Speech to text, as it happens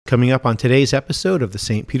coming up on today's episode of the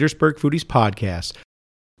St. Petersburg Foodies Podcast.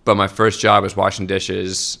 But my first job was washing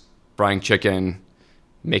dishes, frying chicken,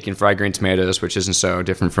 making fried green tomatoes, which isn't so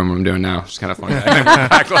different from what I'm doing now. It's kind of funny. I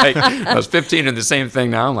act like I was 15 and the same thing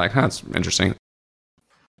now. I'm like, that's interesting.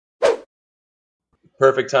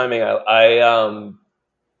 Perfect timing. I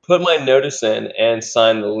put my notice in and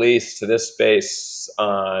signed the lease to this space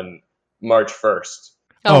on March 1st.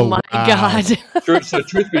 Oh my God. Truth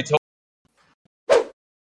be told.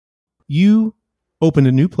 You opened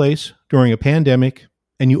a new place during a pandemic,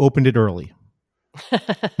 and you opened it early.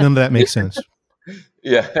 None of that makes sense.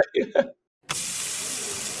 Yeah.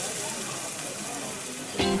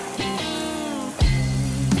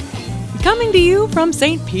 Coming to you from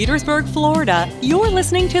St. Petersburg, Florida, you're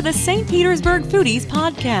listening to the St. Petersburg Foodies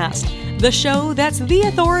Podcast, the show that's the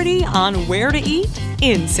authority on where to eat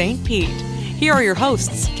in St. Pete. Here are your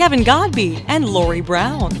hosts, Kevin Godby and Lori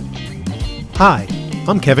Brown. Hi,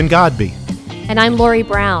 I'm Kevin Godby. And I'm Lori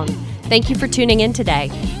Brown. Thank you for tuning in today.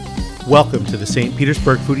 Welcome to the St.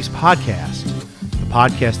 Petersburg Foodies Podcast, the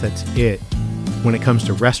podcast that's it when it comes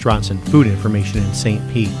to restaurants and food information in St.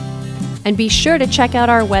 Pete. And be sure to check out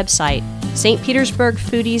our website,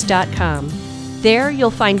 stpetersburgfoodies.com. There you'll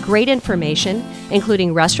find great information,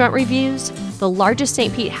 including restaurant reviews, the largest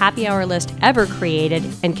St. Pete happy hour list ever created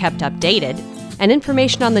and kept updated, and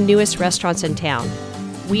information on the newest restaurants in town.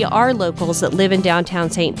 We are locals that live in downtown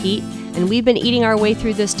St. Pete, and we've been eating our way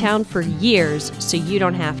through this town for years, so you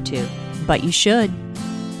don't have to. But you should.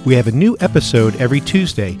 We have a new episode every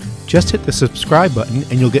Tuesday. Just hit the subscribe button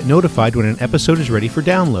and you'll get notified when an episode is ready for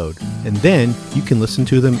download. And then you can listen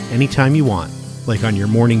to them anytime you want, like on your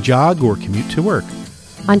morning jog or commute to work.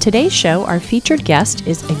 On today's show, our featured guest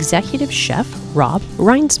is Executive Chef Rob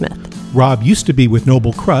Rinesmith. Rob used to be with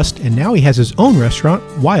Noble Crust, and now he has his own restaurant,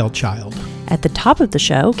 Wild Child. At the top of the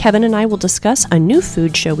show, Kevin and I will discuss a new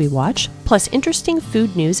food show we watch, plus interesting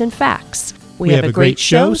food news and facts. We have a great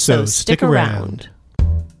show, so stick around.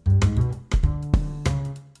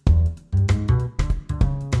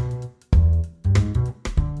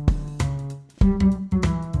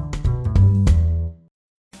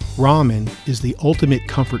 Ramen is the ultimate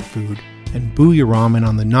comfort food, and Booyah Ramen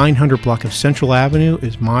on the 900 block of Central Avenue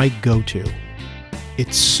is my go-to.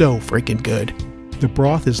 It's so freaking good. The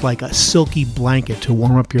broth is like a silky blanket to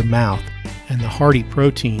warm up your mouth, and the hearty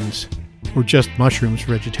proteins, or just mushrooms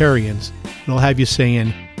for vegetarians, it'll have you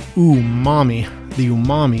saying, "Ooh, mommy." The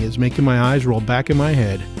umami is making my eyes roll back in my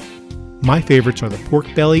head. My favorites are the pork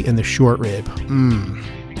belly and the short rib.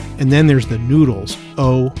 And then there's the noodles.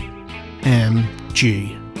 OMG.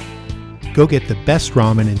 Go get the best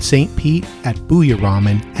ramen in St. Pete at Booyah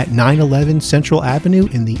Ramen at 911 Central Avenue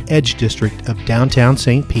in the Edge District of downtown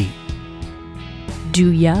St. Pete.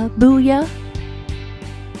 Do ya, booyah?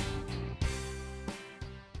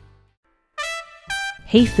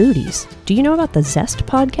 Hey foodies, do you know about the Zest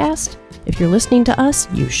podcast? If you're listening to us,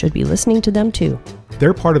 you should be listening to them too.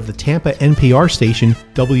 They're part of the Tampa NPR station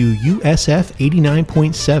WUSF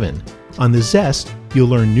 89.7. On the Zest, you'll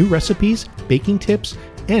learn new recipes, baking tips,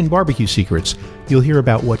 and barbecue secrets. You'll hear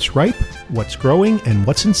about what's ripe, what's growing, and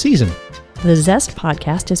what's in season. The Zest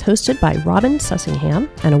podcast is hosted by Robin Sussingham,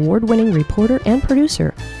 an award-winning reporter and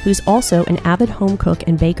producer who's also an avid home cook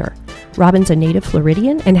and baker. Robin's a native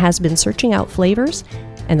Floridian and has been searching out flavors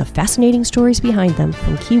and the fascinating stories behind them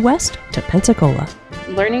from Key West to Pensacola.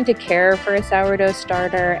 Learning to care for a sourdough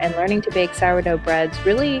starter and learning to bake sourdough breads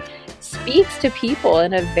really speaks to people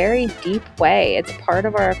in a very deep way. It's part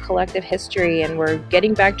of our collective history, and we're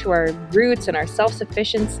getting back to our roots and our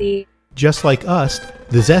self-sufficiency. Just like us,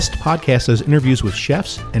 the Zest podcast does interviews with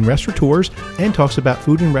chefs and restaurateurs and talks about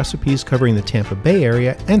food and recipes covering the Tampa Bay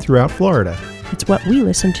area and throughout Florida. It's what we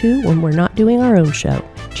listen to when we're not doing our own show.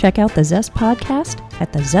 Check out the Zest podcast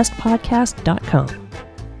at thezestpodcast.com.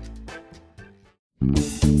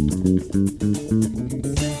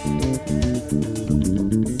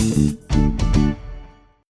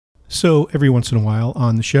 So every once in a while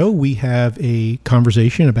on the show, we have a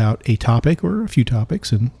conversation about a topic or a few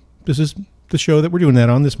topics, and this is the show that we're doing that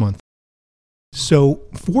on this month. So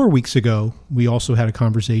 4 weeks ago, we also had a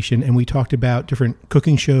conversation, and we talked about different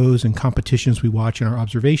cooking shows and competitions we watch in our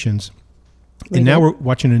observations. And now we're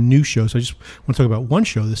watching a new show, so I just want to talk about one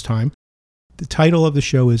show this time. The title of the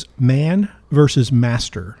show is Man vs.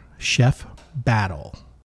 Master, Chef Battle.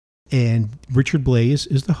 And Richard Blais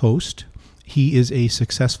is the host. He is a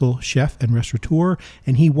successful chef and restaurateur,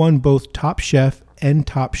 and he won both Top Chef and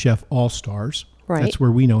Top Chef All-Stars. Right. That's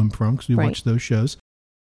where we know him from, because we watch those shows.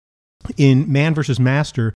 In Man vs.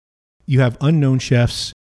 Master, you have unknown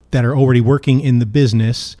chefs that are already working in the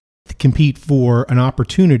business to compete for an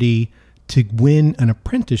opportunity to win an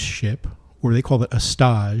apprenticeship, or they call it a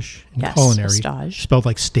stage in Yes, culinary, a stage. spelled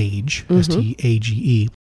like stage, Mhm. S-T-A-G-E,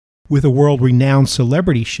 with a world-renowned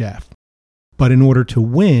celebrity chef. But in order to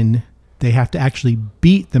win, they have to actually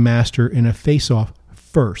beat the master in a face-off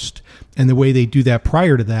first. And the way they do that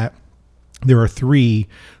prior to that, there are three,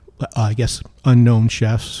 I guess, unknown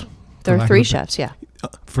chefs. There are three chefs, yeah.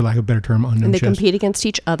 For lack of a better term, unknown And they chefs. compete against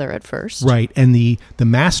each other at first. Right. And the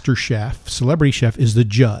master chef, celebrity chef, is the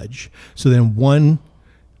judge. So then one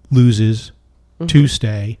loses, two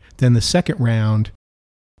stay. Then the second round,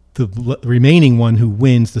 the remaining one who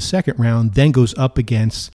wins the second round then goes up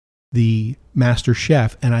against the master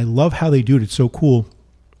chef. And I love how they do it. It's so cool.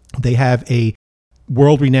 They have a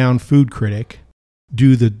world-renowned food critic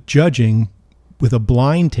do the judging with a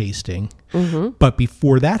blind tasting. But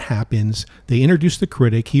before that happens, they introduce the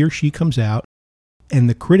critic. He or she comes out, and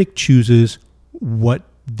the critic chooses what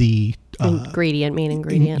the Main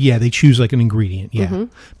ingredient. Yeah, they choose like an ingredient. Yeah,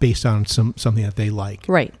 based on something that they like.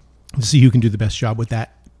 Right, To see who can do the best job with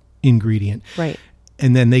that ingredient. right.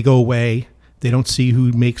 And then they go away. They don't see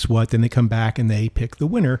who makes what. Then they come back and they pick the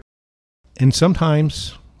winner. And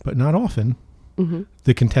sometimes, but not often,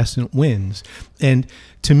 the contestant wins. And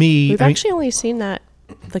to me, We've I mean, actually only seen the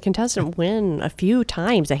contestant win a few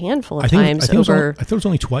times, a handful of I think times it was over I thought it was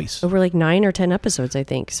only twice. over like 9 or 10 episodes, I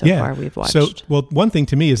think, so far we've watched. So, well, one thing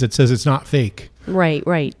to me is it says it's not fake.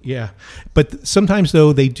 Right. Yeah. But sometimes,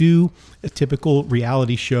 though, they do a typical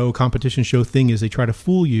reality show, competition show thing is they try to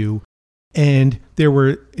fool you. And there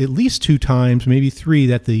were at least 2 times, maybe 3,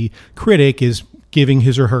 that the critic is giving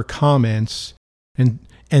his or her comments and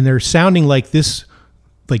they're sounding like this,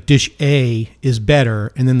 like dish A is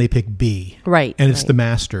better, and then they pick B. Right. And it's right. the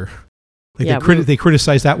master. Like Yeah, they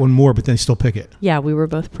criticize that one more, but then they still pick it. Yeah, we were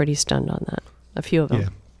both pretty stunned on that. A few of them. Yeah.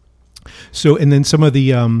 So, and then some of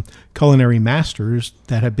the culinary masters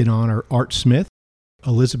that have been on are Art Smith,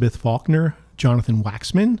 Elizabeth Faulkner, Jonathan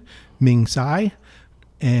Waxman, Ming Tsai,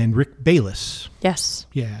 and Rick Bayless. Yes.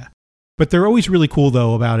 Yeah. But they're always really cool,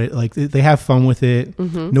 though, about it. Like, they have fun with it.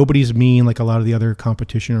 Nobody's mean like a lot of the other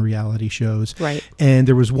competition or reality shows. Right. And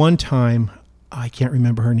there was one time, I can't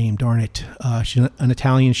remember her name, darn it. She's an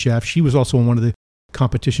Italian chef. She was also on one of the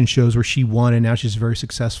competition shows where she won, and now she's very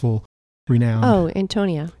successful, renowned. Oh,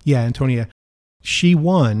 Antonia. Yeah, Antonia. She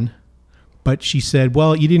won, but she said,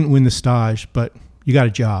 well, you didn't win the stage, but you got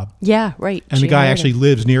a job. Yeah, right. And the guy actually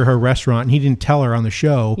lives near her restaurant, and he didn't tell her on the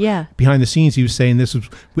show. Yeah. Behind the scenes, he was saying this was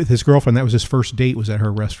with his girlfriend. That was his first date, was at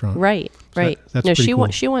her restaurant. Right, So right. that's No, pretty cool.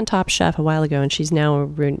 she won Top Chef a while ago, and she's now a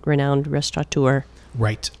renowned restaurateur.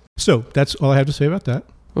 Right. So that's all I have to say about that,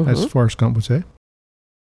 as Forrest Gump would say.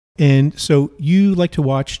 And so you like to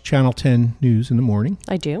watch Channel 10 News in the morning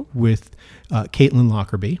I do. with Caitlin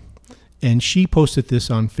Lockerbie. And she posted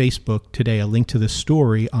this on Facebook today, a link to this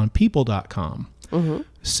story on people.com.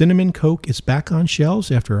 Cinnamon Coke is back on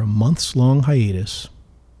shelves after a months-long hiatus.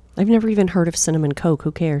 I've never even heard of cinnamon Coke.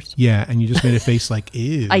 Who cares? Yeah, and you just made a face like,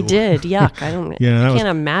 ew. I did. Yuck. I don't. Yeah, that I was- can't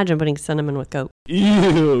imagine putting cinnamon with Coke.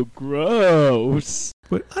 Ew, gross.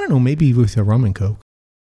 But I don't know, maybe with a rum and Coke.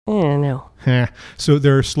 No. So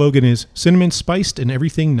their slogan is cinnamon spiced and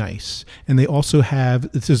everything nice. And they also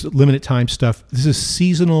have, this is limited time stuff. This is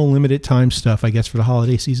seasonal limited time stuff, I guess, for the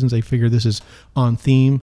holiday seasons. I figure this is on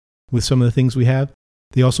theme with some of the things we have.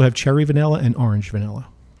 They also have cherry vanilla and orange vanilla.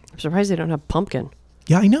 I'm surprised they don't have pumpkin.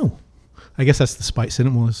 Yeah, I know. I guess that's the spice.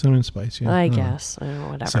 Cinnamon spice. Yeah. I don't know. guess. I don't know,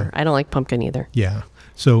 whatever. So- I don't like pumpkin either. Yeah.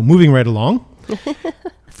 So moving right along,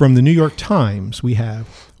 from the New York Times, we have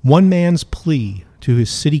one man's plea to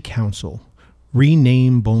his city council,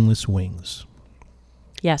 rename boneless wings.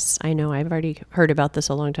 Yes, I know. I've already heard about this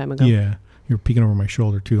a long time ago. Yeah. You're peeking over my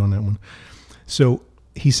shoulder too on that one. So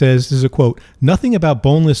he says, this is a quote, nothing about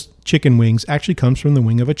boneless chicken wings actually comes from the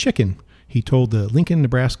wing of a chicken. He told the Lincoln,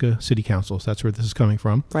 Nebraska City Council. So that's where this is coming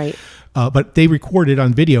from. Right. But they recorded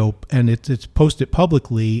on video and it's posted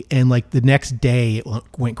publicly. And like the next day it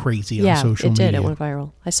went crazy on social media. Yeah, it did. It went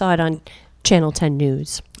viral. I saw it on Channel 10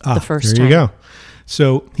 News the first there time. you go.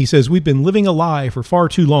 So he says, we've been living a lie for far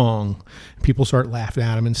too long. People start laughing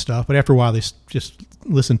at him and stuff. But after a while, they just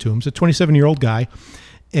listen to him. He's a 27-year-old guy.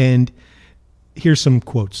 And here's some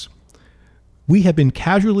quotes. We have been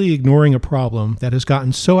casually ignoring a problem that has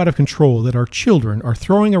gotten so out of control that our children are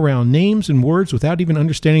throwing around names and words without even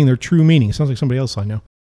understanding their true meaning. Sounds like somebody else I know.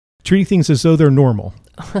 Treating things as though they're normal.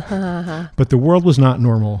 But the world was not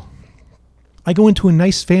normal. I go into a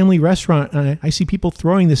nice family restaurant and I see people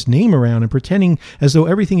throwing this name around and pretending as though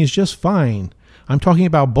everything is just fine. I'm talking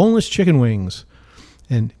about boneless chicken wings.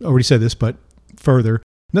 And I already said this, but further,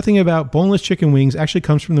 nothing about boneless chicken wings actually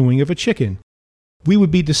comes from the wing of a chicken. We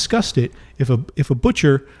would be disgusted if a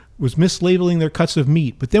butcher was mislabeling their cuts of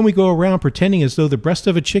meat, but then we go around pretending as though the breast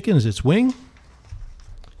of a chicken is its wing?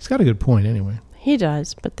 He's got a good point anyway. He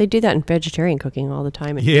does, but they do that in vegetarian cooking all the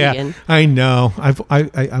time. And Yeah, vegan. I know.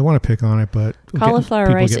 I want to pick on it, but Cauliflower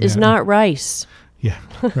people rice get is mad at me. not rice. Yeah,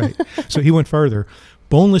 right. So he went further.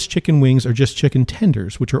 Boneless chicken wings are just chicken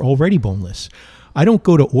tenders, which are already boneless. I don't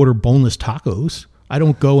go to order boneless tacos. I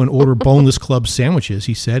don't go and order boneless club sandwiches,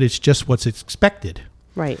 he said. It's just what's expected.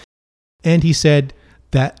 Right. And he said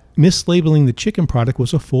that mislabeling the chicken product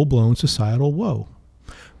was a full-blown societal woe.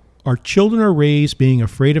 Our children are raised being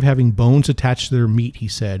afraid of having bones attached to their meat, he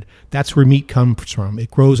said. That's where meat comes from.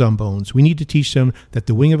 It grows on bones. We need to teach them that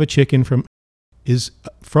the wing of a chicken is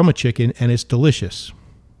from a chicken and it's delicious.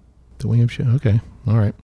 The wing of chicken. Okay. All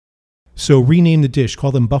right. So rename the dish.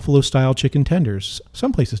 Call them buffalo-style chicken tenders.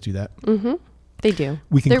 Some places do that. Mm-hmm. They do.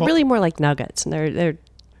 We can They're call- really more like nuggets, and they're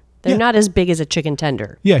Yeah. not as big as a chicken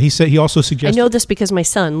tender. Yeah, he also suggested. I know this because my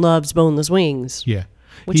son loves boneless wings, Yeah.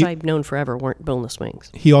 which I've known forever weren't boneless wings.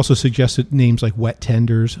 He also suggested names like wet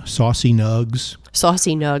tenders, saucy nugs,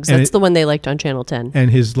 Saucy nugs. And That's it- the one they liked on Channel 10. and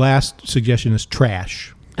his last suggestion is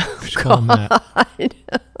trash. Just call him that.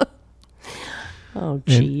 Oh,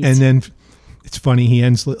 And, jeez. and then it's funny, he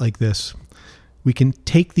ends it like this. We can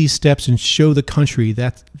take these steps and show the country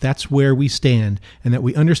that that's where we stand and that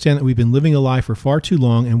we understand that we've been living a lie for far too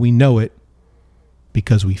long and we know it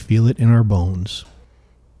because we feel it in our bones.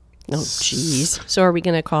 Oh, jeez. So are we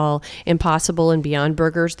going to call Impossible and Beyond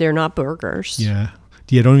Burgers? They're not burgers. Yeah.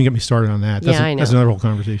 Yeah, don't even get me started on that. That's Yeah, I know. That's another whole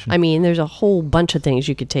conversation. I mean, there's a whole bunch of things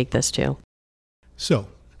you could take this to. So,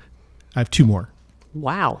 I have two more.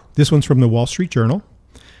 Wow. This one's from the Wall Street Journal.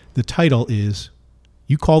 The title is,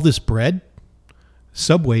 "You Call This Bread?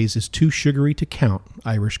 Subway's is too sugary to count.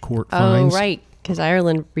 Irish court finds." Oh, right. Because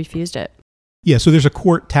Ireland refused it. Yeah, so there's a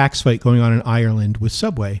court tax fight going on in Ireland with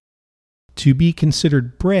Subway. To be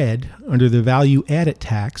considered bread under the value added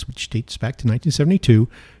tax, which dates back to 1972,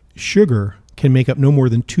 sugar can make up no more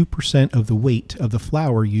than 2% of the weight of the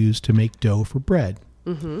flour used to make dough for bread.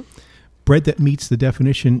 Mm-hmm. Bread that meets that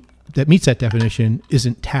definition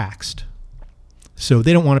isn't taxed. So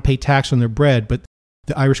they don't want to pay tax on their bread, but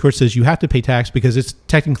the Irish court says you have to pay tax because it's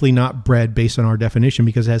technically not bread based on our definition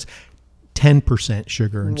because it has 10%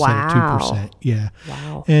 sugar instead Wow. of 2%. Yeah.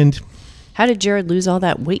 Wow. And How did Jared lose all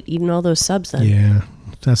that weight eating all those subs then? yeah,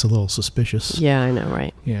 that's a little suspicious. Yeah, I know,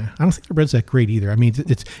 right? Yeah. I don't think the bread's that great either. I mean,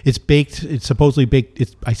 it's baked. It's supposedly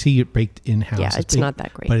baked. I see it baked in-house. Yeah, it's baked, not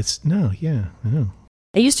that great. But it's, no, yeah, I know.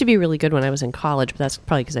 It used to be really good when I was in college, but that's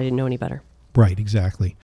probably because I didn't know any better. Right,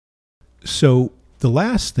 exactly. So the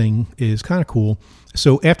last thing is kind of cool.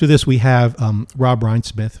 So after this, we have Rob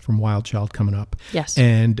Rinesmith from Wild Child coming up. Yes.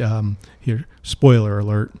 And here, spoiler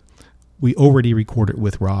alert, we already recorded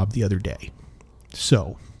with Rob the other day.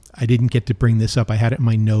 So I didn't get to bring this up. I had it in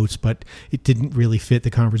my notes, but it didn't really fit.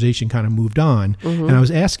 The conversation kind of moved on. Mm-hmm. And I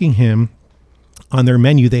was asking him, on their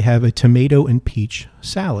menu, they have a tomato and peach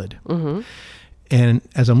salad. Mm-hmm. And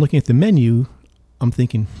as I'm looking at the menu, I'm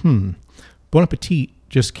thinking, Bon Appetit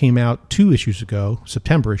just came out 2 issues ago,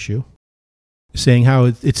 September issue, saying how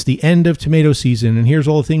it's the end of tomato season and here's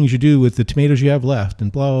all the things you do with the tomatoes you have left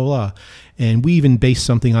and blah, blah, blah. And we even based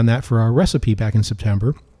something on that for our recipe back in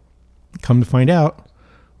September. Come to find out,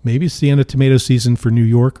 maybe it's the end of tomato season for New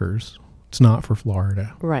Yorkers. It's not for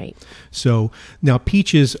Florida. Right. So now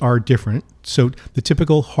peaches are different. So the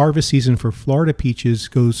typical harvest season for Florida peaches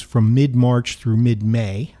goes from mid-March through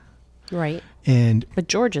mid-May. Right. And But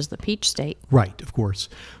Georgia's the peach state. right, of course.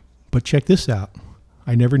 But check this out.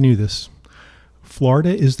 I never knew this.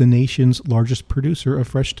 Florida is the nation's largest producer of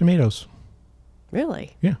fresh tomatoes.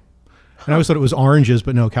 Really? Yeah. And I always thought it was oranges,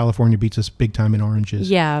 but no, California beats us big time in oranges.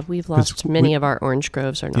 Yeah, we've lost many we- of our orange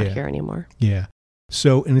groves are not Yeah. here anymore. Yeah.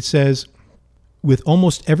 So, and it says, with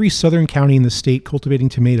almost every southern county in the state cultivating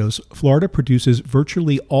tomatoes, Florida produces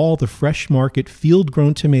virtually all the fresh market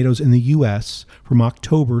field-grown tomatoes in the U.S. from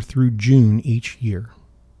October through June each year.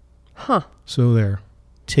 Huh. So there.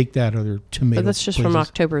 Take that, other tomato But that's just from places.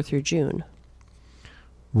 October through June.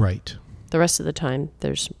 Right. The rest of the time,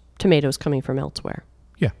 there's tomatoes coming from elsewhere.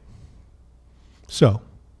 Yeah. So,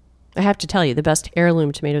 I have to tell you, the best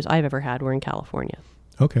heirloom tomatoes I've ever had were in California,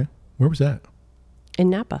 okay. Where was that? in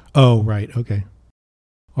Napa. Oh, right. Okay.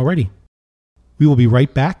 Alrighty. We will be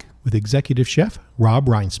right back with Executive Chef Rob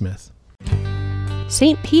Rinesmith.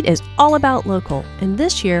 St. Pete is all about local, and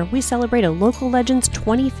this year we celebrate a local legend's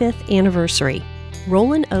 25th anniversary.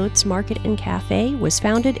 Rollin' Oats Market and Cafe was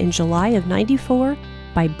founded in July of '94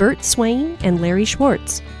 by Bert Swain and Larry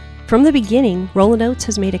Schwartz. From the beginning, Rollin' Oats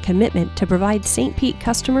has made a commitment to provide St. Pete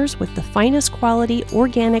customers with the finest quality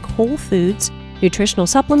organic whole foods, nutritional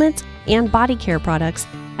supplements, and body care products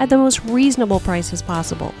at the most reasonable prices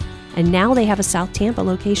possible. And now they have a South Tampa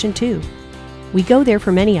location too. We go there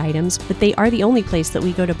for many items, but they are the only place that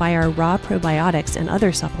we go to buy our raw probiotics and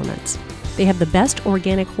other supplements. They have the best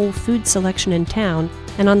organic whole food selection in town,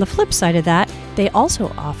 and on the flip side of that, they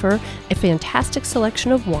also offer a fantastic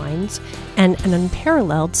selection of wines and an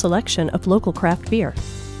unparalleled selection of local craft beer.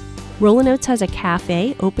 Rollin' Oats has a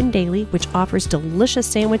cafe open daily which offers delicious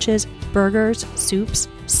sandwiches, burgers, soups,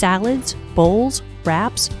 salads, bowls,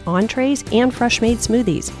 wraps, entrees, and fresh-made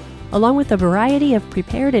smoothies, along with a variety of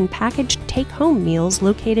prepared and packaged take-home meals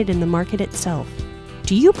located in the market itself.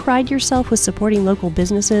 Do you pride yourself with supporting local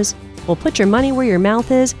businesses? Well, put your money where your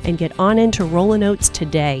mouth is and get on into Rollin' Oats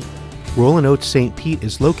today. Rollin' Oats St. Pete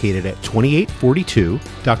is located at 2842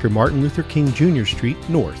 Dr. Martin Luther King Jr. Street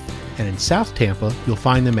North, and in South Tampa, you'll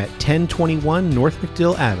find them at 1021 North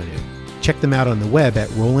McDill Avenue. Check them out on the web at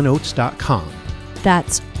rollinoats.com.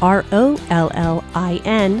 That's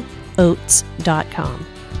ROLLIN oats.com.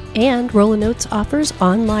 And Rollin' Oats offers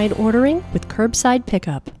online ordering with curbside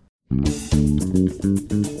pickup.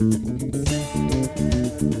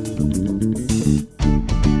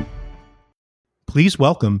 Please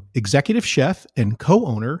welcome executive chef and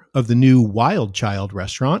co-owner of the new Wild Child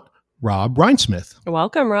restaurant, Rob Rinesmith.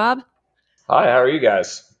 Welcome, Rob. Hi, how are you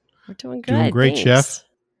guys? We're doing good. Doing great, thanks. Chef.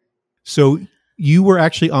 So you were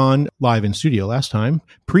actually on live in studio last time,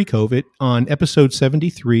 pre-COVID, on episode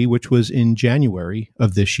 73, which was in January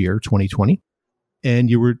of this year, 2020. And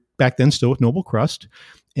you were back then still with Noble Crust.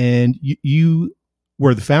 And you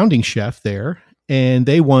were the founding chef there. And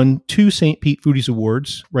they won 2 St. Pete Foodies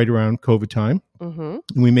Awards right around COVID time. Mm-hmm.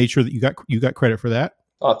 And we made sure that you got credit for that.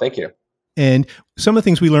 Oh, thank you. And some of the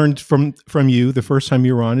things we learned from you the first time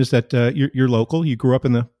you were on is that you're local. You grew up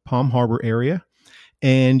in the Palm Harbor area,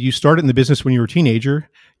 and you started in the business when you were a teenager.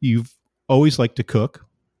 You've always liked to cook.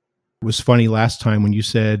 It was funny last time when you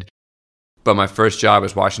said, But my first job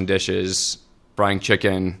was washing dishes, frying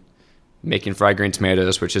chicken, making fried green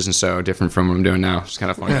tomatoes, which isn't so different from what I'm doing now. It's kind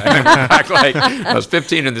of funny. I was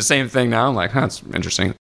 15 and the same thing now. I'm like, that's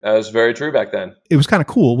interesting. That was very true back then. it was kind of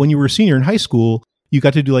cool. When you were a senior in high school, you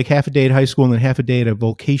got to do like half a day at high school and then half a day at a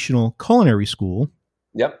vocational culinary school.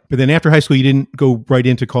 Yep. But then after high school, you didn't go right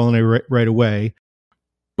into culinary right away.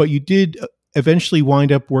 But you did eventually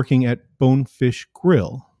wind up working at Bonefish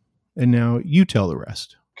Grill. And now you tell the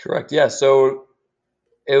rest. Correct. Yeah. So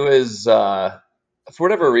it was, for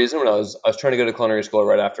whatever reason, when I was trying to go to culinary school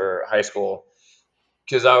right after high school,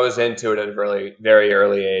 because I was into it at a very, very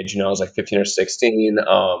early age. I was like 15 or 16,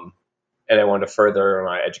 and I wanted to further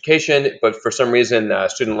my education. But for some reason,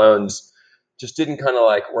 student loans just didn't kind of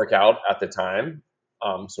like work out at the time.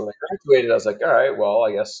 So when I graduated, I was like, all right, well,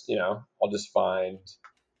 I guess, I'll just find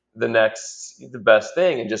the best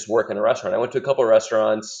thing and just work in a restaurant. I went to a couple of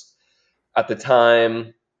restaurants at the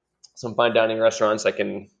time, some fine dining restaurants like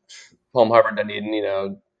in Palm Harbor,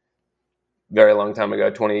 Dunedin, very long time ago,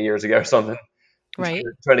 20 years ago or something. Right.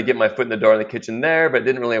 Trying to get my foot in the door in the kitchen there, but it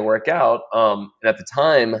didn't really work out. And at the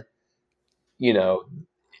time,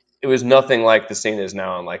 it was nothing like the scene is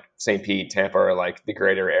now in like St. Pete, Tampa, or like the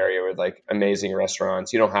greater area with like amazing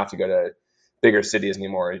restaurants. You don't have to go to bigger cities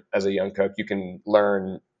anymore as a young cook. You can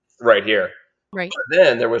learn right here. Right. But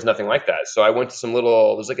then there was nothing like that. So I went to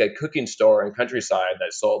there's like a cooking store in Countryside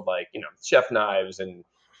that sold like, chef knives and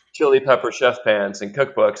chili pepper chef pans and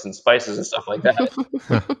cookbooks and spices and stuff like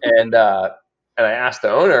that. And I asked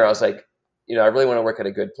the owner, I was like, I really want to work at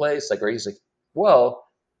a good place. Like, where he's like, well,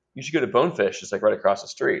 you should go to Bonefish. It's like right across the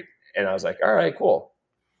street. And I was like, all right, cool.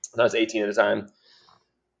 And I was 18 at the time.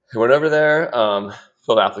 I went over there,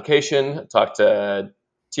 filled the application, talked to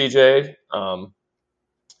TJ.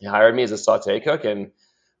 He hired me as a sauté cook, and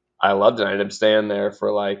I loved it. I ended up staying there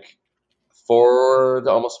for like 4 to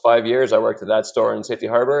almost 5 years. I worked at that store in Safety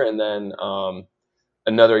Harbor, and then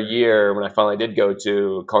another year when I finally did go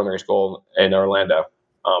to culinary school in Orlando.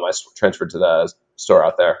 I transferred to the store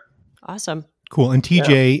out there. Awesome. Cool. And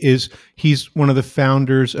TJ he's one of the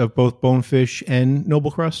founders of both Bonefish and Noble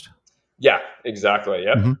Crust? Yeah, exactly.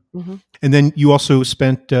 Yep. Mm-hmm. Mm-hmm. And then you also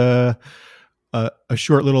spent a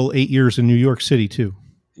short little 8 years in New York City too.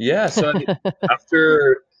 Yeah. So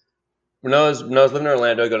after when I was living in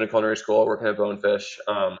Orlando, going to culinary school, working at Bonefish,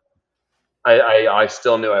 I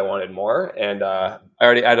still knew I wanted more, and I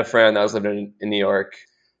already had a friend that was living in New York,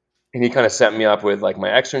 and he kind of set me up with like my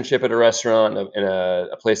externship at a restaurant and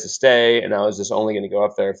a place to stay, and I was just only going to go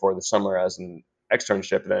up there for the summer as an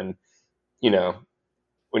externship. And then,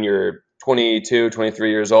 when you're 22, 23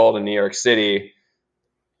 years old in New York City,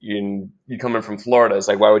 you coming from Florida, it's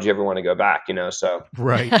like, why would you ever want to go back? So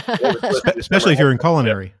Right. Especially if you're in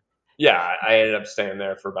culinary. Yeah, I ended up staying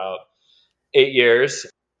there for about 8 years.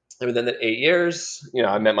 And within that 8 years,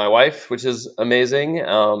 I met my wife, which is amazing.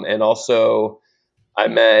 And also I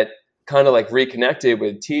kind of like reconnected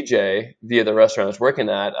with TJ via the restaurant I was working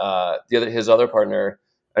at. His other partner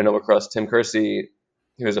at Noble Crust, Tim Kersey,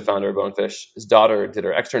 who was the founder of Bonefish, his daughter did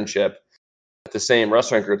her externship at the same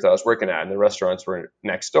restaurant group that I was working at, and the restaurants were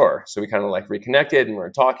next door. So we kind of like reconnected and we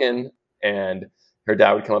were talking, and her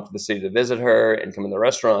dad would come up to the city to visit her and come in the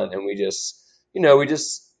restaurant, and we just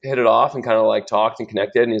hit it off and kind of like talked and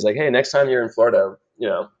connected. And he's like, hey, next time you're in Florida,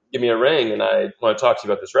 give me a ring, and I want to talk to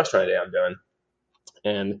you about this restaurant idea I'm doing.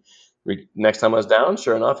 And next time I was down,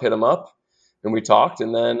 sure enough, hit him up, and we talked,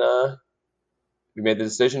 and then we made the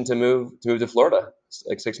decision to move to Florida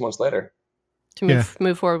like 6 months later. To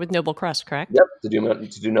move forward with Noble Crust, correct? Yep,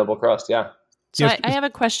 to do Noble Crust, yeah. So I have a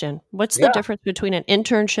question. What's the difference between an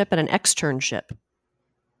internship and an externship?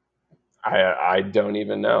 I don't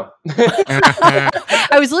even know.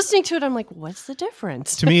 I was listening to it. I'm like, what's the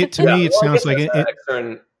difference? To me, it sounds like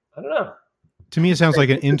extern. I don't know. To me, it sounds like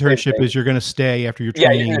an internship is you're going to stay after your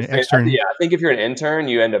training. I think if you're an intern,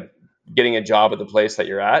 you end up getting a job at the place that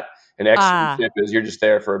you're at. An externship is you're just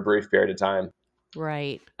there for a brief period of time.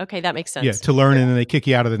 Right. Okay, that makes sense. Yeah, to learn, and then they kick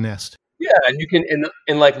you out of the nest. Yeah, and you can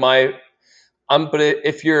in like my, but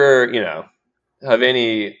if you're have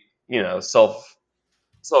any self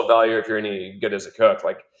value, if you're any good as a cook,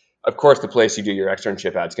 like of course the place you do your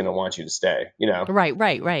externship at is going to want you to stay.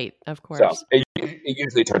 Right. Of course. So it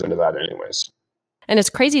usually turns into that anyways. And it's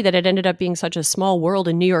crazy that it ended up being such a small world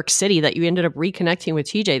in New York City that you ended up reconnecting with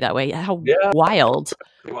TJ that way. How wild.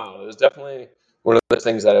 Wow. It was definitely one of those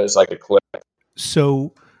things that it was like a click.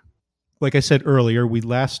 So, like I said earlier, we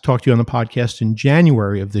last talked to you on the podcast in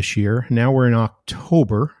January of this year. Now we're in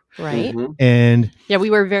October. Right. Mm-hmm. And we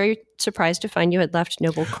were very surprised to find you had left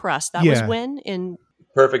Noble Crust. That was when? In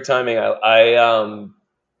perfect timing. I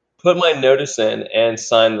put my notice in and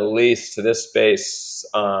signed the lease to this space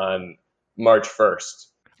on March 1st.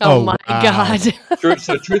 Oh my God.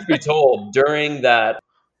 So truth be told, during that,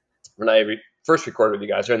 when I first recorded with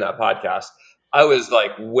you guys during that podcast, I was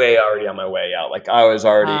like already on my way out. Like I was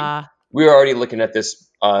already, we were already looking at this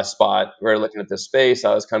spot. We were looking at this space.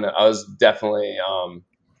 I was definitely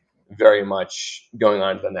very much going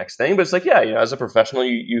on to the next thing. But it's like, as a professional,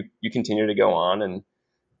 you continue to go on and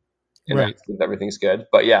right. Everything's good.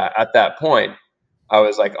 But at that point, I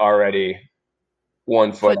was like already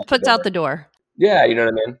 1 foot. Foot's out the door. Yeah, you know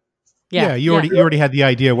what I mean? Yeah, you already had the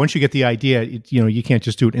idea. Once you get the idea, you can't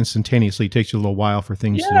just do it instantaneously. It takes you a little while for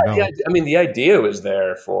things to develop. Yeah, the idea was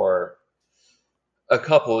there for a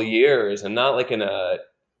couple of years, and not like in a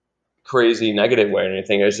crazy negative way or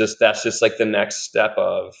anything. It's just that's just like the next step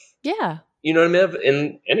of you know what I mean?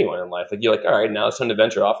 In anyone in life, like you're like, all right, now it's time to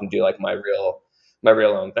venture off and do like my real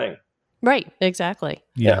own thing. Right. Exactly.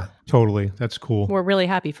 Yeah, totally. That's cool. We're really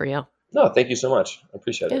happy for you. No, thank you so much. I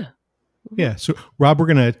appreciate it. Yeah. So, Rob, we're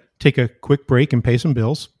going to take a quick break and pay some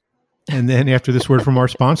bills. And then after this word from our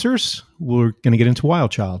sponsors, we're going to get into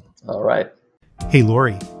Wild Child. All right. Hey,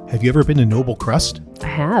 Lori, have you ever been to Noble Crust? I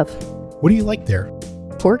have. What do you like there?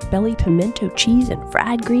 Pork belly, pimento cheese, and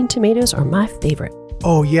fried green tomatoes are my favorite.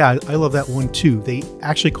 Oh, yeah. I love that one, too. They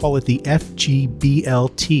actually call it the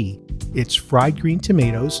FGBLT. It's fried green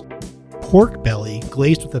tomatoes, pork belly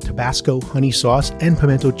glazed with a Tabasco honey sauce and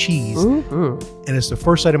pimento cheese. Mm-hmm. And it's the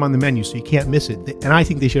first item on the menu, so you can't miss it. And I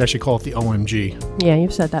think they should actually call it the OMG. Yeah,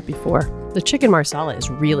 you've said that before. The chicken marsala is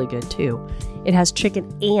really good, too. It has chicken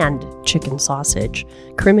and chicken sausage,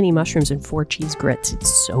 criminy mushrooms, and 4 cheese grits. It's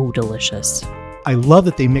so delicious. I love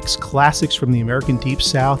that they mix classics from the American Deep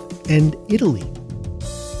South and Italy.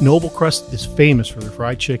 Noble Crust is famous for their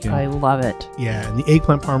fried chicken. I love it. Yeah, and the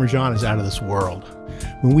eggplant parmesan is out of this world.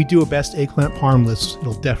 When we do a best eggplant parm list,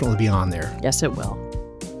 it'll definitely be on there. Yes, it will.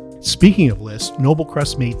 Speaking of lists, Noble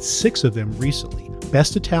Crust made 6 of them recently.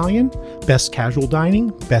 Best Italian, Best Casual Dining,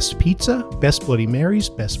 Best Pizza, Best Bloody Marys,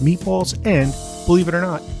 Best Meatballs, and, believe it or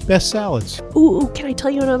not, Best Salads. Ooh, can I tell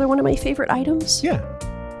you another one of my favorite items? Yeah.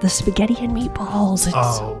 The spaghetti and meatballs.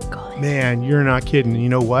 It's so good. Man, you're not kidding. You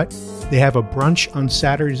know what? They have a brunch on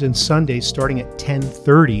Saturdays and Sundays starting at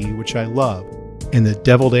 10:30, which I love. And the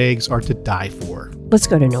deviled eggs are to die for. Let's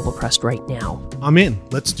go to Noble Crust right now. I'm in.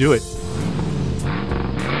 Let's do it.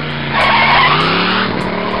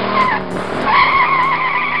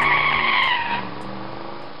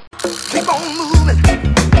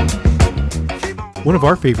 One of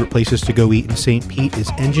our favorite places to go eat in St. Pete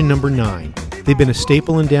is Engine Number 9. They've been a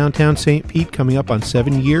staple in downtown St. Pete coming up on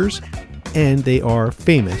 7 years, and they are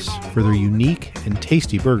famous for their unique and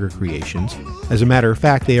tasty burger creations. As a matter of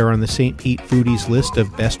fact, they are on the St. Pete Foodies list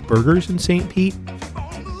of best burgers in St. Pete.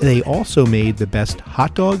 They also made the best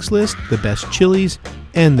hot dogs list, the best chilies,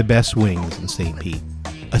 and the best wings in St. Pete.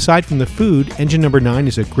 Aside from the food, Engine Number 9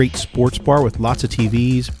 is a great sports bar with lots of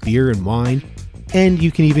TVs, beer, and wine. And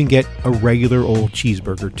you can even get a regular old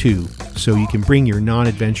cheeseburger too, so you can bring your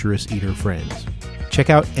non-adventurous eater friends. Check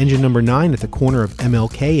out Engine Number 9 at the corner of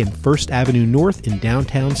MLK and 1st Avenue North in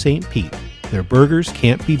downtown St. Pete. Their burgers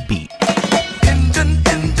can't be beat. Engine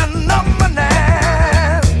number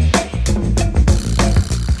 9.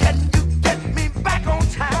 Can you get me back on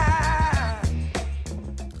time?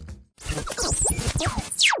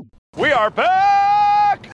 We are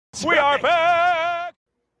back! We are back!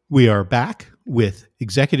 We are back with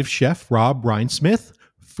executive chef Rob Rhinesmith,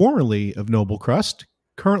 formerly of Noble Crust,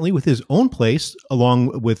 currently with his own place,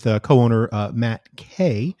 along with co-owner Matt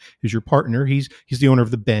Kay, who's your partner. He's the owner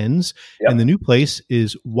of the Benz, and the new place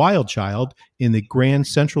is Wild Child in the Grand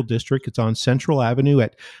Central District. It's on Central Avenue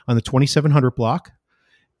on the 2700 block,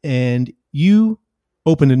 and you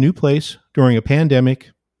opened a new place during a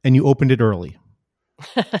pandemic, and you opened it early.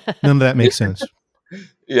 None of that makes sense.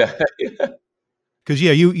 Yeah. Because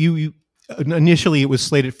you initially it was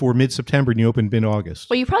slated for mid-September and you opened mid-August.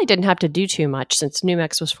 Well, you probably didn't have to do too much since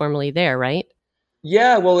Numex was formerly there, right?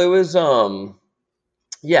 Yeah, well, it was,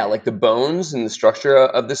 like the bones and the structure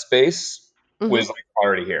of the space was like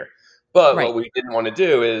already here. But what we didn't want to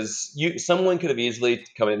do is someone could have easily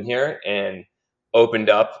come in here and opened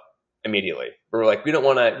up immediately. We were like, we don't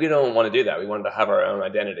want to do that. We wanted to have our own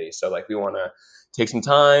identity. So like we want to take some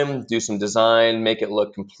time, do some design, make it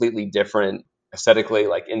look completely different aesthetically,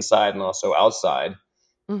 like inside and also outside.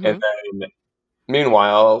 And then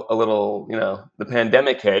meanwhile, a little, the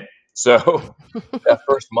pandemic hit. So that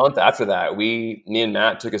first month after that, me and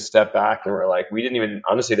Matt took a step back and we're like, we didn't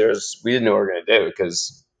know what we're going to do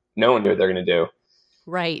because no one knew what they're going to do.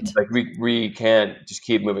 Right. Like we can't just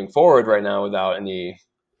keep moving forward right now without any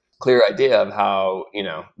clear idea of how,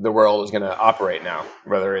 the world is going to operate now,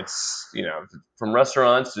 whether it's, from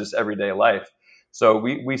restaurants to just everyday life. So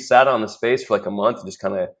we sat on the space for like a month and just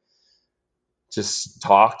kind of just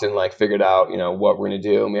talked and like figured out, what we're going to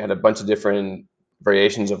do. And we had a bunch of different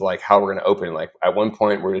variations of like how we're going to open. Like at one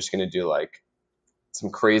point we're just going to do like some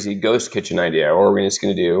crazy ghost kitchen idea, or we're just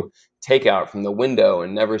going to do takeout from the window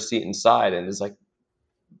and never see it inside. And it's like,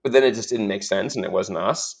 but then it just didn't make sense and it wasn't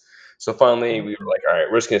us. So finally we were like, all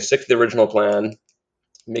right, we're just going to stick to the original plan,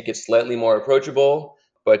 make it slightly more approachable,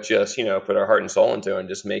 but just, put our heart and soul into it and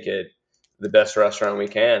just make it the best restaurant we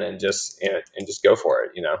can and just go for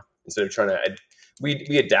it, instead of trying to,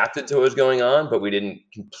 we adapted to what was going on, but we didn't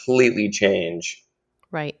completely change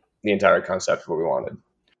the entire concept of what we wanted.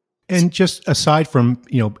 And just aside from,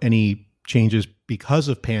 any changes because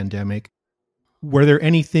of pandemic, were there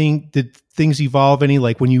did things evolve any,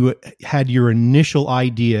 like when you had your initial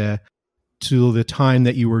idea to the time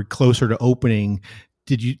that you were closer to opening,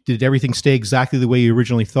 did everything stay exactly the way you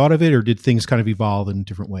originally thought of it, or did things kind of evolve in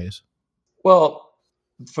different ways? Well,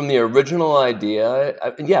 from the original idea,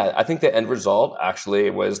 I think the end result actually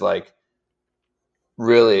was like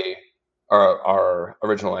really our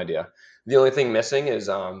original idea. The only thing missing is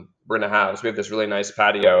we have this really nice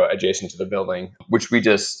patio adjacent to the building, which we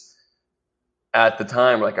just, at the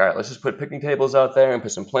time, like, all right, let's just put picnic tables out there and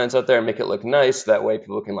put some plants out there and make it look nice. That way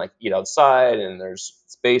people can like eat outside and there's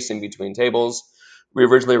space in between tables. We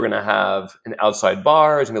originally were going to have an outside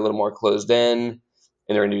bar. It's going to be a little more closed in.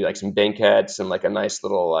 And they're going to do like some banquettes and like a nice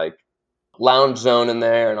little like lounge zone in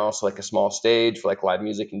there, and also like a small stage for like live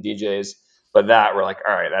music and DJs. But that we're like,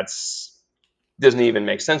 all right, doesn't even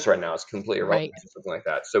make sense right now. It's completely irrelevant or something like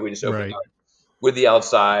that. So we just opened up with the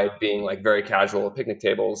outside being like very casual picnic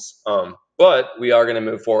tables. But we are going to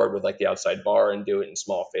move forward with like the outside bar and do it in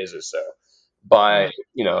small phases. So by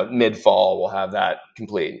mid-fall, we'll have that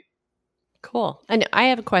complete. Cool. And I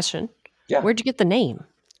have a question. Yeah. Where'd you get the name?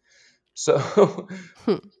 So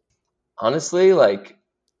honestly, like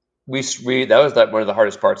that was one of the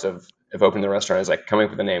hardest parts of opening the restaurant, is like coming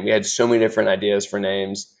up with a name. We had so many different ideas for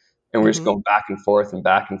names, and we were just going back and forth and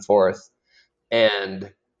back and forth.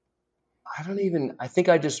 And I think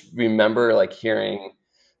I just remember like hearing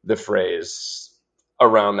the phrase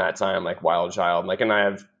around that time, like Wild Child. Like, and I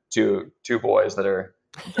have two boys that are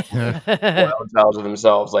wild childs of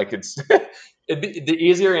themselves. Like the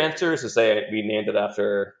easier answer is to say we named it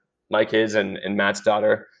after my kids and Matt's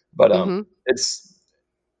daughter, but I just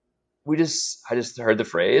heard the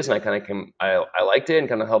phrase and I liked it and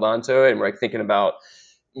kind of held on to it. And we're like thinking about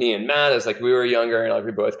me and Matt as like we were younger, and like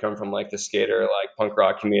we both come from like the skater, like punk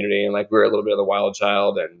rock community, and like we were a little bit of the wild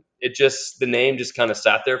child, and the name just kind of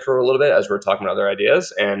sat there for a little bit as we were talking about other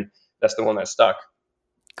ideas, and that's the one that stuck.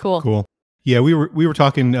 Cool. Yeah, we were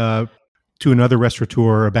talking to another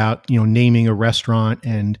restaurateur about, naming a restaurant,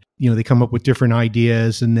 and, they come up with different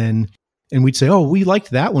ideas, and we'd say, oh, we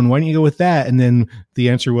liked that one. Why don't you go with that? And then the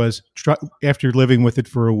answer was, after living with it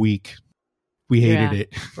for a week, we hated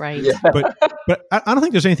it. Right. Yeah. But I don't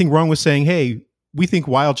think there's anything wrong with saying, hey, we think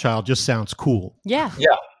Wild Child just sounds cool. Yeah.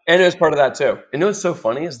 Yeah. And it was part of that too. And what's so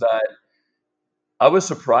funny is that I was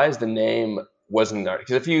surprised the name wasn't there.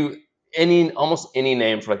 Because almost any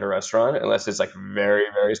name for like a restaurant, unless it's like very,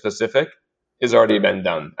 very specific, has already been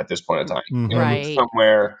done at this point in time. Mhm. Right.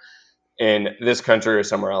 Somewhere in this country or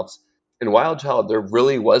somewhere else. In Wild Child, there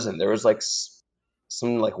really wasn't. There was like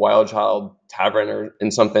some like Wild Child tavern or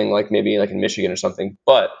in something like maybe like in Michigan or something.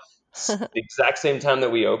 But the exact same time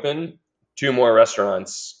that we opened, 2 more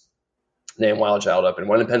restaurants named Wild Child opened.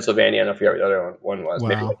 One in Pennsylvania, and I forget what the other one was. Wow.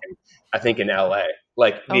 Maybe I think in LA.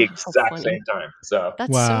 Like the how exact funny. same time. So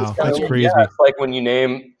That's Wow, so that's funny. crazy. yeah, it's like when you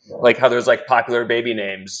name like how there's like popular baby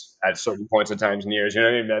names at certain points in times and years. You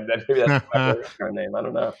know what I mean? Maybe that's a popular restaurant name. I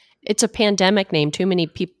don't know. It's a pandemic name. Too many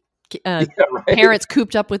Yeah, right? parents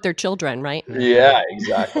cooped up with their children, right? Yeah,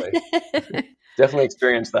 exactly. Definitely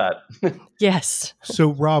experienced that. Yes.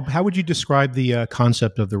 So, Rob, how would you describe the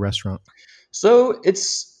concept of the restaurant? So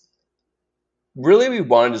it's really, we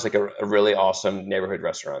wanted just like a really awesome neighborhood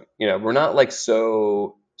restaurant. We're not like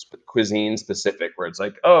so cuisine specific where it's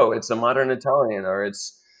like, oh, it's a modern Italian or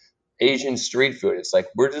it's Asian street food. It's like,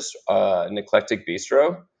 we're just an eclectic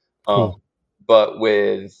bistro, Cool. but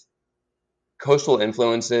with coastal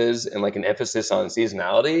influences and like an emphasis on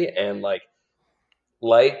seasonality and like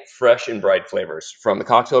light, fresh, and bright flavors from the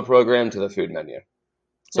cocktail program to the food menu.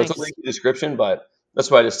 So it's a Nice. lengthy description, but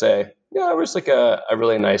that's why I just say, yeah, we're just like a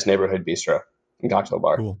really nice neighborhood bistro and cocktail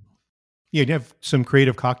bar. Cool. Yeah, you have some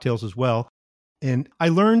creative cocktails as well. And I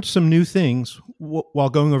learned some new things while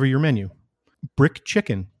going over your menu. Brick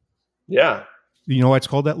chicken. Yeah. You know why it's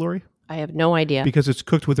called that, Lori? I have no idea. Because it's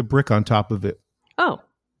cooked with a brick on top of it. Oh.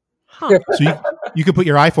 Huh. So you could put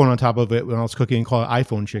your iPhone on top of it when I was cooking and call it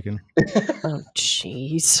iPhone chicken. Oh,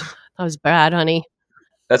 jeez. That was bad, honey.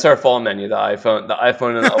 That's our fall menu, the iPhone and the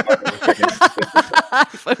iPhone chicken.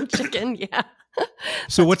 iPhone chicken, yeah.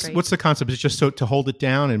 So That's great. what's the concept? It's just to hold it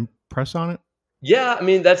down and press on it? Yeah, I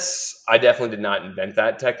mean, I definitely did not invent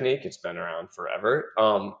that technique. It's been around forever.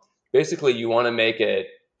 Basically, you want to make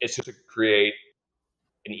it's just to create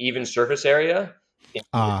an even surface area.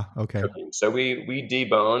 Okay. Cooking. So we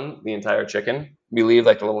debone the entire chicken. We leave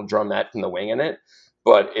like the little drumette and the wing in it,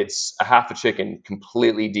 but it's a half a chicken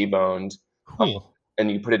completely deboned, Cool. and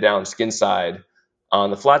you put it down skin side on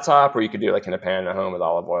the flat top, or you could do it like in a pan at home with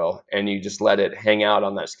olive oil, and you just let it hang out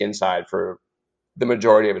on that skin side for the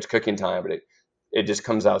majority of its cooking time. But it just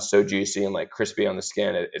comes out so juicy and like crispy on the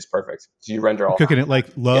skin. It's perfect. So you render all Cooking it like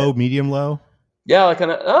low, medium low? yeah, like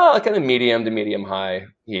kind of medium to medium high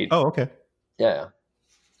heat. Oh, okay. Yeah.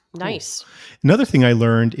 Nice. Another thing I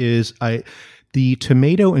learned is the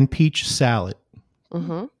tomato and peach salad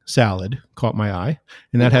caught my eye,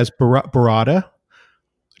 and that has burrata.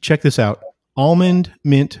 Check this out. Almond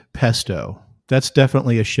mint pesto. That's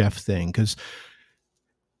definitely a chef thing, because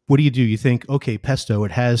what do? You think, okay, pesto,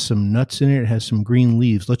 it has some nuts in it, it has some green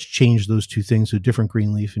leaves. Let's change those two things to a different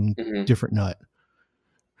green leaf and different nut.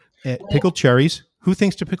 Pickled cherries. Who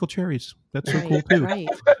thinks to pickle cherries? That's so cool too. Right.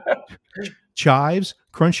 Chives,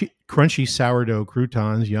 crunchy sourdough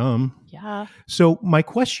croutons, yum. Yeah. So my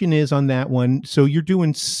question is on that one. So you're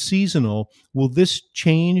doing seasonal. Will this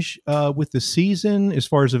change with the season as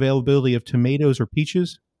far as availability of tomatoes or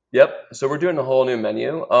peaches? Yep. So we're doing a whole new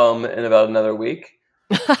menu in about another week.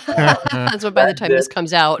 That's what by the time this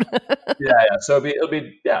comes out. Yeah. So it'll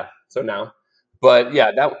be so now. But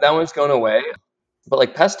yeah, that one's going away. But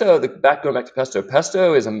like pesto, going back to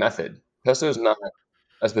pesto is a method. Pesto is not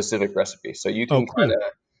a specific recipe. So you can kind of,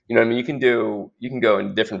 you can go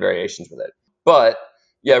in different variations with it. But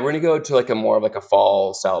yeah, we're going to go to like a more of like a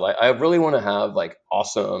fall salad. I really want to have like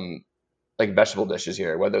awesome like vegetable dishes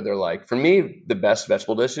here, whether they're like, for me, the best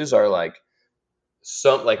vegetable dishes are like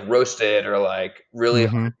some like roasted or like really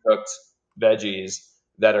hard cooked veggies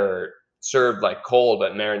that are served like cold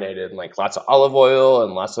but marinated and like lots of olive oil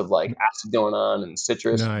and lots of like acid going on and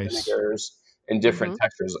citrus vinegars and different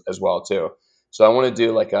textures as well too. So I want to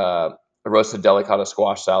do like a roasted delicata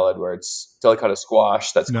squash salad where it's delicata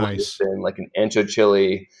squash that's glazed in like an ancho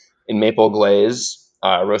chili and maple glaze,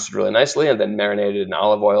 roasted really nicely, and then marinated in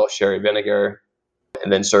olive oil, sherry vinegar,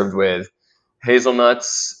 and then served with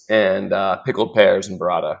hazelnuts and pickled pears and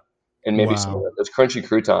burrata. And maybe some of those crunchy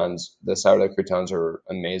croutons, the sourdough croutons are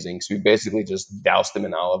amazing. So we basically just douse them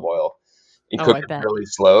in olive oil and cook it really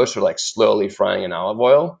slow. So like slowly frying in olive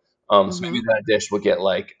oil. So maybe that dish will get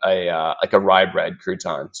like a rye bread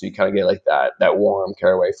crouton. So you kind of get like that warm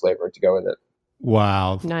caraway flavor to go with it.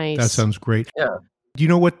 Wow. Nice. That sounds great. Yeah. Do you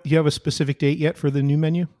know do you have a specific date yet for the new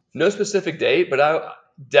menu? No specific date, but I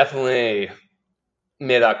definitely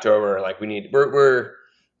mid-October. Like we're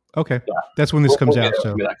Okay. That's when this comes we'll out. get it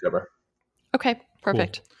So mid-October. Okay,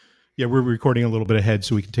 perfect. yeah, we're recording a little bit ahead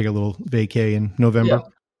so we can take a little vacay in November. Yeah.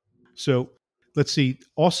 So let's see.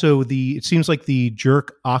 Also, it seems like the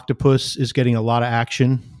jerk octopus is getting a lot of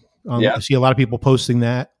action. I see a lot of people posting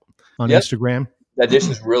that on Instagram. That dish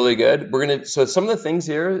is really good. So some of the things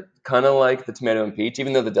here, kind of like the tomato and peach,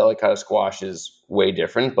 even though the delicata squash is way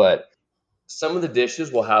different, but some of the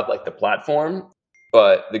dishes will have like the platform,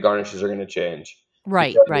 but the garnishes are going to change.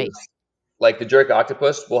 Right, Because, right. Like the jerk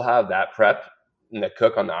octopus, we'll have that prep and the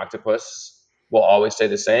cook on the octopus will always stay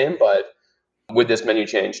the same, but with this menu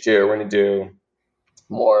change too, we're going to do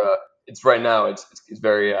more. It's right now. It's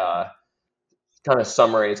very kind of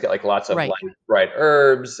summery. It's got like lots of like dried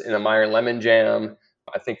herbs and a Meyer lemon jam.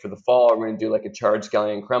 I think for the fall, we're going to do like a charred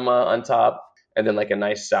scallion crema on top, and then like a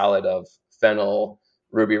nice salad of fennel,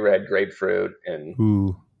 ruby red grapefruit, and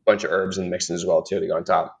a bunch of herbs and mixed in as well too to go on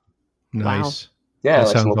top. Nice. Wow. Yeah, that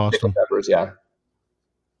like sounds some awesome. peppers. Yeah.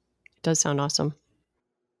 It does sound awesome.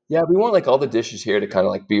 Yeah, we want like all the dishes here to kind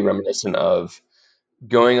of like be reminiscent of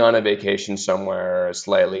going on a vacation somewhere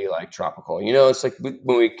slightly like tropical. It's like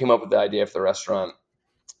when we came up with the idea for the restaurant,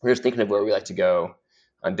 we were just thinking of where we like to go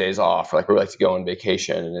on days off, or like where we like to go on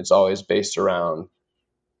vacation, and it's always based around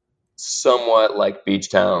somewhat like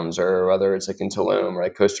beach towns, or whether it's like in Tulum or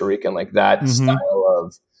like Costa Rica, and like that style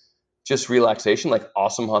of just relaxation, like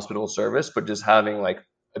awesome hospitable service, but just having like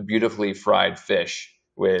a beautifully fried fish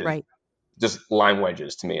with just lime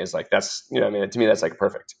wedges. To me is like to me that's like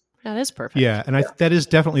perfect. That is perfect. Yeah, and that is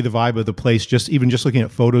definitely the vibe of the place. Just looking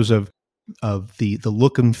at photos of the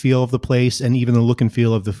look and feel of the place, and even the look and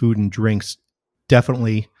feel of the food and drinks,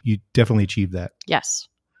 you definitely achieved that. Yes.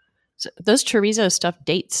 So those chorizo stuffed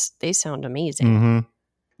dates, they sound amazing. Mm-hmm.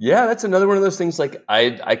 Yeah, that's another one of those things. Like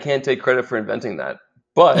I can't take credit for inventing that,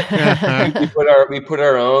 but we put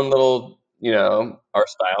our own little our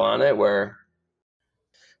style on it, where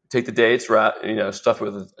take the dates, stuff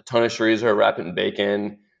with a ton of chorizo, wrap it in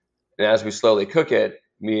bacon. And as we slowly cook it,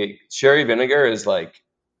 sherry vinegar is like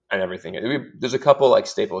on everything. There's a couple like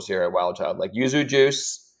staples here at Wild Child, like yuzu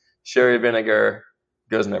juice, sherry vinegar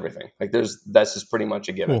goes in everything. Like that's just pretty much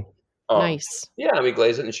a given. Cool. Nice. Yeah, we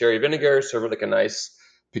glaze it in sherry vinegar, serve it like a nice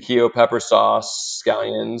piquillo pepper sauce,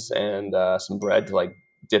 scallions, and some bread to like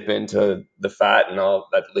dip into the fat and all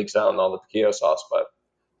that leaks out and all the piquillo sauce. But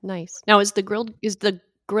nice. Now, is the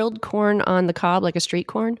grilled corn on the cob like a street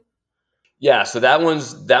corn? Yeah, so that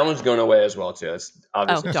one's going away as well too. It's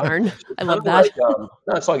obviously darn! I love that. Like, no,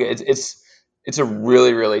 it's all good. It's a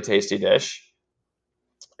really, really tasty dish,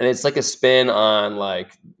 and it's like a spin on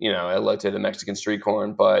like elote, the Mexican street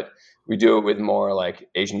corn, but we do it with more like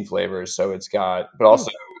Asian flavors. So but also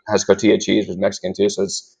has cotija cheese, which is Mexican too. So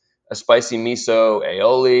it's a spicy miso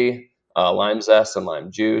aioli, lime zest and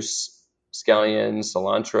lime juice, scallions,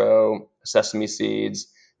 cilantro, sesame seeds,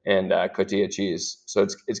 and cotija cheese. So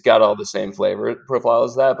it's got all the same flavor profile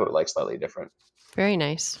as that, but like slightly different. Very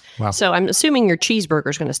nice. Wow. So I'm assuming your cheeseburger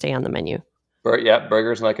is going to stay on the menu.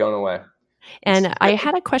 Burger's not going away. And I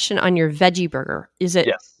had a question on your veggie burger.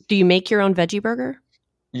 Yes. Do you make your own veggie burger?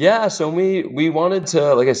 Yeah. So we wanted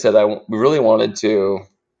to, like I said, we really wanted to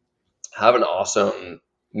have an awesome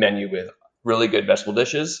menu with really good vegetable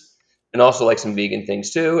dishes, and also like some vegan things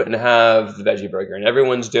too, and have the veggie burger. And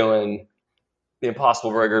everyone's doing the Impossible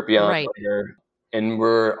Burger, Beyond Burger, and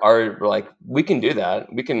we're like, we can do that.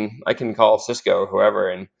 I can call Cisco or whoever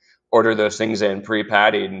and order those things in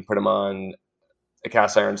pre-pattied and put them on a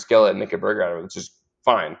cast iron skillet and make a burger out of it, which is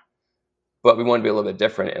fine. But we want to be a little bit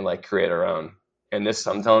different and like create our own. And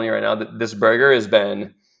I'm telling you right now, that this burger has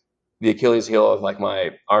been the Achilles heel of like my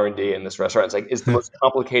R&D in this restaurant. It's like, it's the most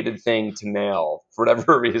complicated thing to nail for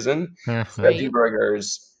whatever reason. Veggie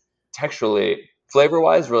burgers, texturally,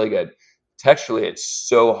 flavor-wise, really good. Texturally, it's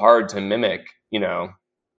so hard to mimic,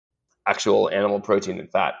 actual animal protein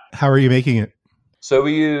and fat. How are you making it? So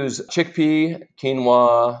we use chickpea,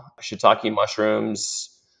 quinoa, shiitake mushrooms,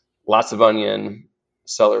 lots of onion,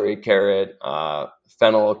 celery, carrot,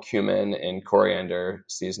 fennel, cumin, and coriander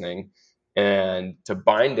seasoning. And to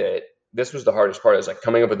bind it, this was the hardest part, is like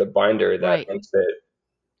coming up with a binder that makes it.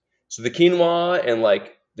 So the quinoa and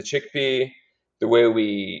like the chickpea, the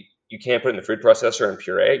way you can't put it in the food processor and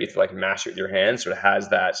puree. You have to like mash it with your hands, so it has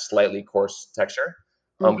that slightly coarse texture.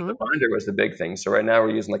 But the binder was the big thing. So right now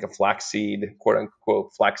we're using like a flaxseed, quote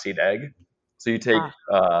unquote, flaxseed egg. So you take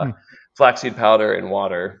flaxseed powder and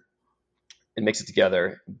water, and mix it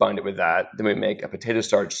together, bind it with that. Then we make a potato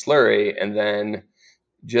starch slurry, and then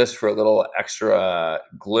just for a little extra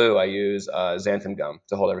glue, I use xanthan gum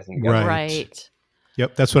to hold everything together. Right.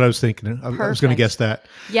 Yep, that's what I was thinking. I was going to guess that.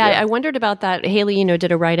 Yeah, I wondered about that. Haley,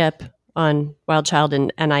 did a write-up on Wild Child,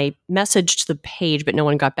 and I messaged the page, but no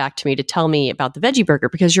one got back to me to tell me about the veggie burger,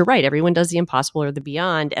 because you're right. Everyone does the Impossible or the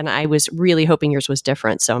Beyond, and I was really hoping yours was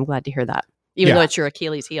different, so I'm glad to hear that, even though it's your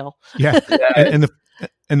Achilles heel. Yeah,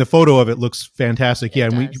 and the photo of it looks fantastic. Yeah,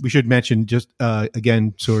 and we should mention just,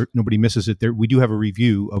 again, so nobody misses it, there we do have a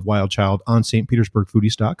review of Wild Child on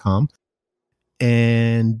stpetersburgfoodies.com,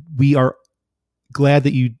 and we are glad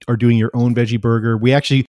that you are doing your own veggie burger. We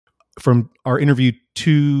actually, from our interview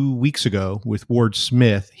 2 weeks ago with Ward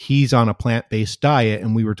Smith, he's on a plant-based diet,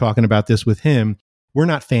 and we were talking about this with him. We're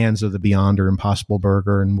not fans of the Beyond or Impossible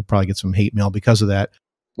Burger, and we'll probably get some hate mail because of that.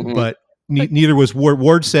 Mm-hmm. But neither was Ward.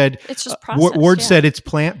 Ward said it's just processed. Ward said it's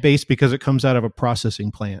plant-based because it comes out of a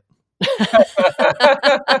processing plant.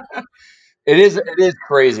 It is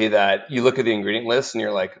crazy that you look at the ingredient list and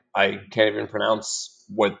you're like, I can't even pronounce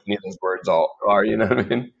what any of those words all are. You know what I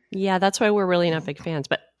mean? Yeah, that's why we're really not big fans.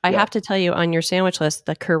 But I have to tell you, on your sandwich list,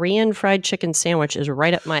 the Korean fried chicken sandwich is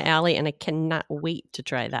right up my alley, and I cannot wait to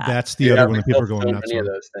try that. That's the other one that people are going nuts on. So many of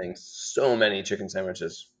those things. So many chicken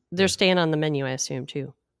sandwiches. They're staying on the menu, I assume,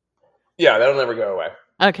 too. Yeah, that'll never go away.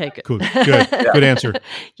 Okay, good. Cool. Good. Good answer.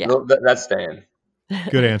 Yeah. No, that's staying.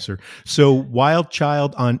 Good answer. So Wild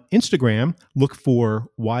Child on Instagram, look for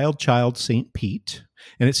Wild Child St. Pete.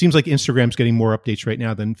 And it seems like Instagram's getting more updates right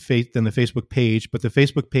now than the Facebook page. But the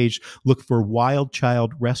Facebook page, look for Wild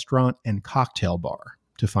Child Restaurant and Cocktail Bar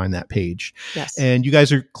to find that page. Yes. And you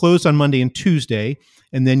guys are closed on Monday and Tuesday,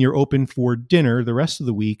 and then you're open for dinner the rest of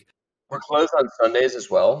the week. We're closed on Sundays as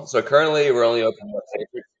well. So currently we're only open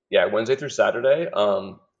Wednesday through Saturday.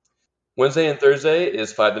 Wednesday and Thursday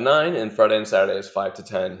is 5 to 9, and Friday and Saturday is 5 to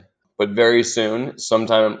 10. But very soon,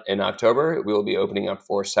 sometime in October, we will be opening up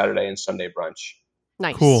for Saturday and Sunday brunch.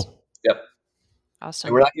 Nice. Cool. Yep. Awesome.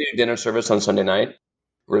 And we're not going to do dinner service on Sunday night.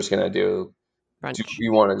 We're just going to do brunch. We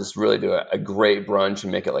want to just really do a great brunch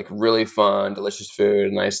and make it like really fun, delicious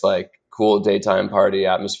food, nice, like cool daytime party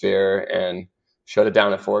atmosphere, and shut it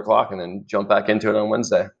down at 4 o'clock and then jump back into it on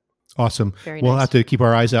Wednesday. Awesome. Very We'll nice. have to keep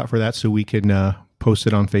our eyes out for that so we can post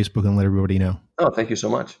it on Facebook and let everybody know. Oh, thank you so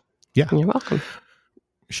much. Yeah. You're welcome.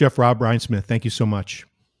 Chef Rob Brinesmith, thank you so much.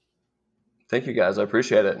 Thank you, guys. I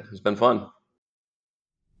appreciate it. It's been fun.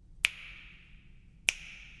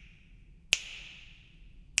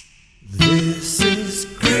 This is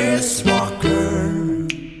Chris Walker,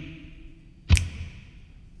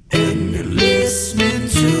 and you're listening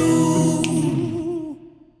to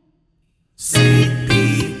St.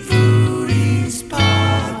 Pete Foodies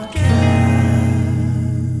Podcast.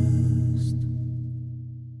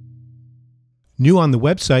 New on the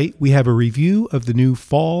website, we have a review of the new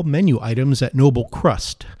fall menu items at Noble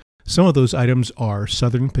Crust. Some of those items are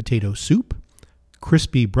Southern potato soup,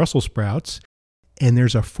 crispy Brussels sprouts, and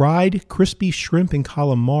there's a fried crispy shrimp and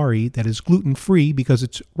calamari that is gluten-free because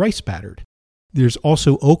it's rice battered. There's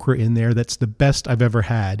also okra in there that's the best I've ever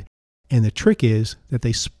had, and the trick is that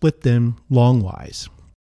they split them longwise.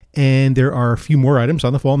 And there are a few more items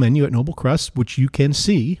on the fall menu at Noble Crust, which you can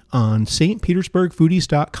see on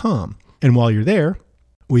stpetersburgfoodies.com. And while you're there,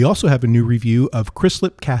 we also have a new review of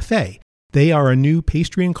Chrislip Cafe. They are a new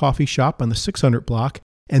pastry and coffee shop on the 600 block,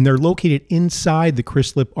 and they're located inside the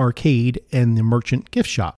Chrislip Arcade and the Merchant Gift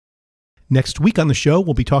Shop. Next week on the show,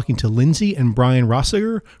 we'll be talking to Lindsay and Brian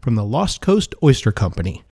Rossiger from the Lost Coast Oyster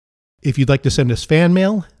Company. If you'd like to send us fan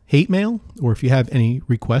mail, hate mail, or if you have any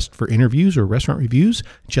requests for interviews or restaurant reviews,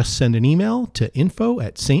 just send an email to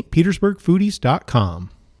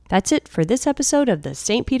info@stpetersburgfoodies.com. That's it for this episode of the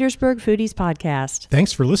St. Petersburg Foodies Podcast.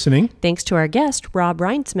 Thanks for listening. Thanks to our guest, Rob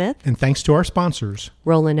Brinesmith, And thanks to our sponsors,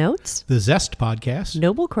 Rollin' Oats, The Zest Podcast,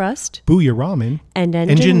 Noble Crust, Booyah Ramen, and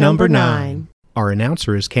Engine Number 9. Our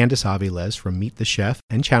announcer is Candice Aviles from Meet the Chef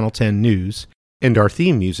and Channel 10 News, and our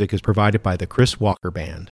theme music is provided by the Chris Walker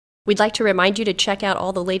Band. We'd like to remind you to check out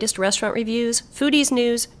all the latest restaurant reviews, foodies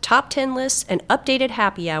news, top 10 lists, and updated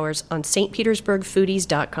happy hours on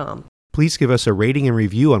stpetersburgfoodies.com. Please give us a rating and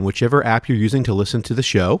review on whichever app you're using to listen to the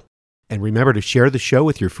show. And remember to share the show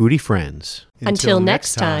with your foodie friends. Until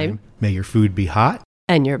next time, may your food be hot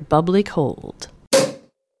and your bubbly cold.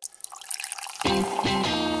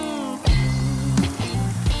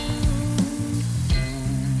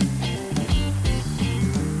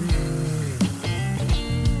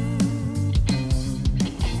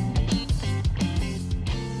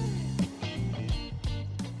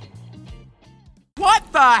 What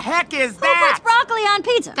the heck is that? Who puts broccoli on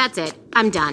pizza? That's it. I'm done.